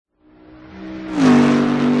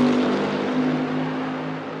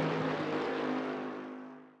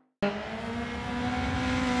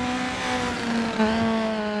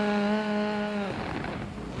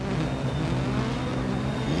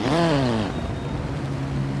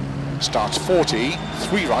starts 40,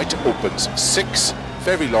 3 right, opens 6,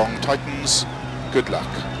 very long, tightens, good luck.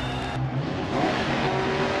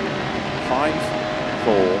 5,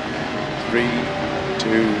 4, 3,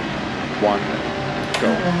 2, 1, go.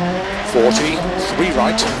 40, 3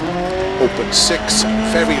 right, opens 6,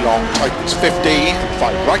 very long, tightens 50,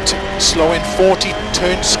 5 right, slow in 40,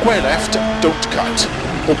 turn square left, don't cut,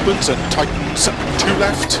 opens and tightens 2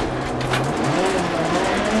 left,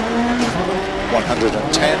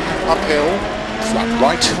 110, uphill, flat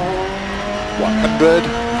right, 100,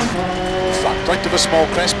 flat right of a small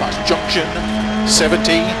crest past junction,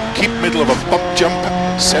 70, keep middle of a bump jump,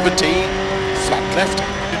 70, flat left,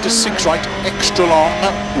 into 6 right, extra long,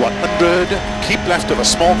 100, keep left of a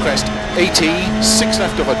small crest, 80, 6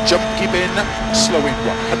 left of a jump, keep in, slow in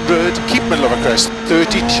 100, keep middle of a crest,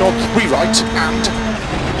 30, short 3 right, and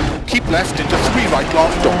keep left into 3 right long,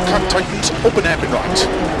 don't cut, tightens, open hairpin right,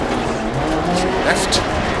 3 left,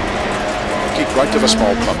 keep right of a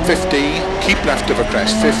small bump, 50, keep left of a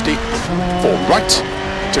crest, 50, 4 right,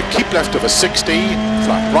 to keep left of a 60,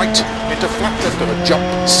 flat right, into flat left of a jump,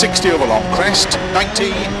 60 over long crest,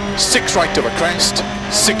 90, 6 right of a crest,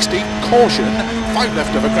 60, caution, 5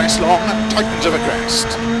 left of a crest long, tightens of a crest,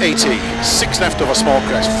 80, 6 left of a small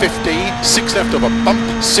crest, 50, 6 left of a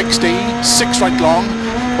bump, 60, 6 right long,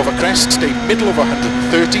 of a crest, stay middle of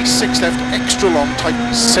 130, 6 left, extra long,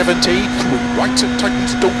 tightens 70, 3 right,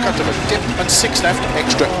 tightens, don't cut of a dip, and 6 left,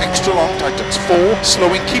 extra long, tightens 4,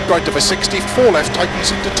 slowing, keep right of a 60, 4 left,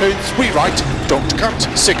 tightens into turn, 3 right, don't cut,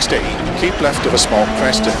 60, keep left of a small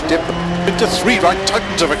crest and dip, into 3 right,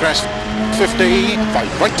 tightens of a crest, 50,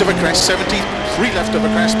 5 right of a crest, 70, 3 left of a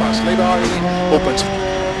crest, past lay-by, opens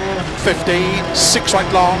 50, 6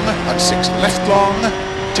 right long, and 6 left long,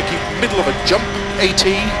 to keep middle of a jump,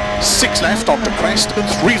 80, 6 left onto crest, and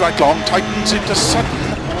 3 right long, tightens into sudden,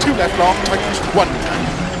 2 left long, tightens 1,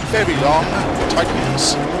 very long,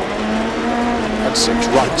 tightens, and 6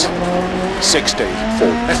 right, 60, 4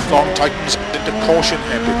 left long, tightens into caution,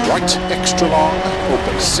 hairpin right, extra long,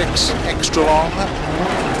 open 6, extra long,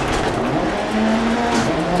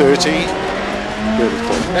 30,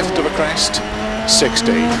 34 left of a crest,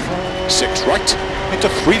 60, 6 right, into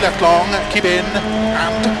 3 left long, keep in,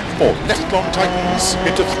 and 4 left long, tightens,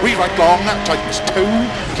 into 3 right long, tightens 2,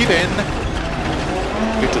 keep in,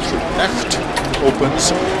 into 3 left,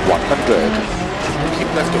 opens 100, keep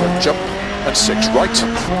left of a jump, and 6 right,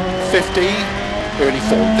 50, early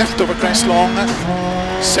 4 left of a crest long,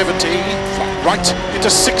 70, flat right, into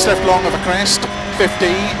 6 left long of a crest, 50,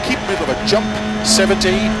 keep middle of a jump,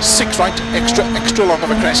 70, 6 right, extra long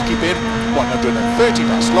of a crest, keep in, 130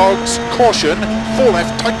 past logs, caution, 4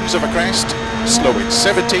 left, tightens of a crest, slow in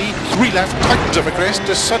 70, 3 left, tightens of a crest,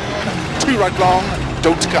 a sudden, 2 right long,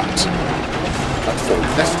 don't cut, and 4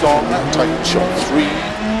 left long, tightens short 3,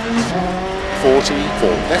 40, 4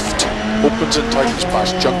 left, opens and tightens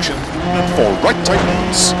past junction, and 4 right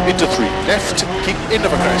tightens, into 3 left, keep in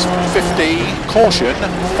of a crest, 50, caution,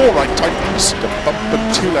 4 right tightens, to bump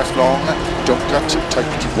and 2 left long, don't cut,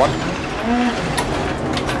 tightens 1,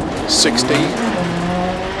 60,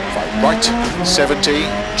 5 right, 70,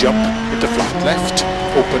 jump, into flat left,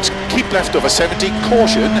 opens, keep left of a 70,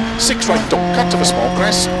 caution, 6 right, don't cut of a small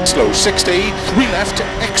crest, slow 60, 3 left,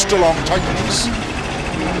 extra long tightens,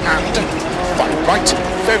 and 5 right,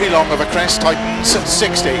 very long of a crest, tightens,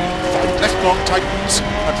 60, 5 left long, tightens,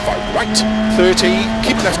 and 5 right, 30,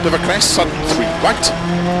 keep left of a crest, sudden 3 right,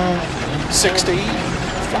 60,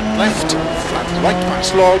 flat left, flat right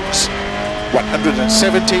past logs,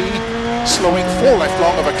 170, slowing 4 left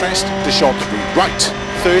long of a crest, to short 3 right,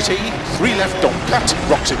 30, 3 left, don't cut,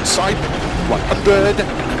 rocks inside, 100,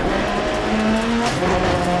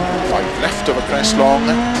 5 left of a crest long,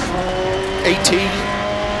 80,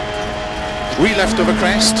 3 left of a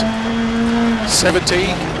crest, 70,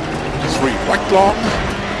 3 right long,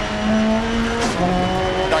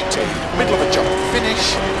 90, middle of a jump,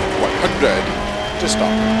 finish, 100, to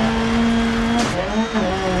stop.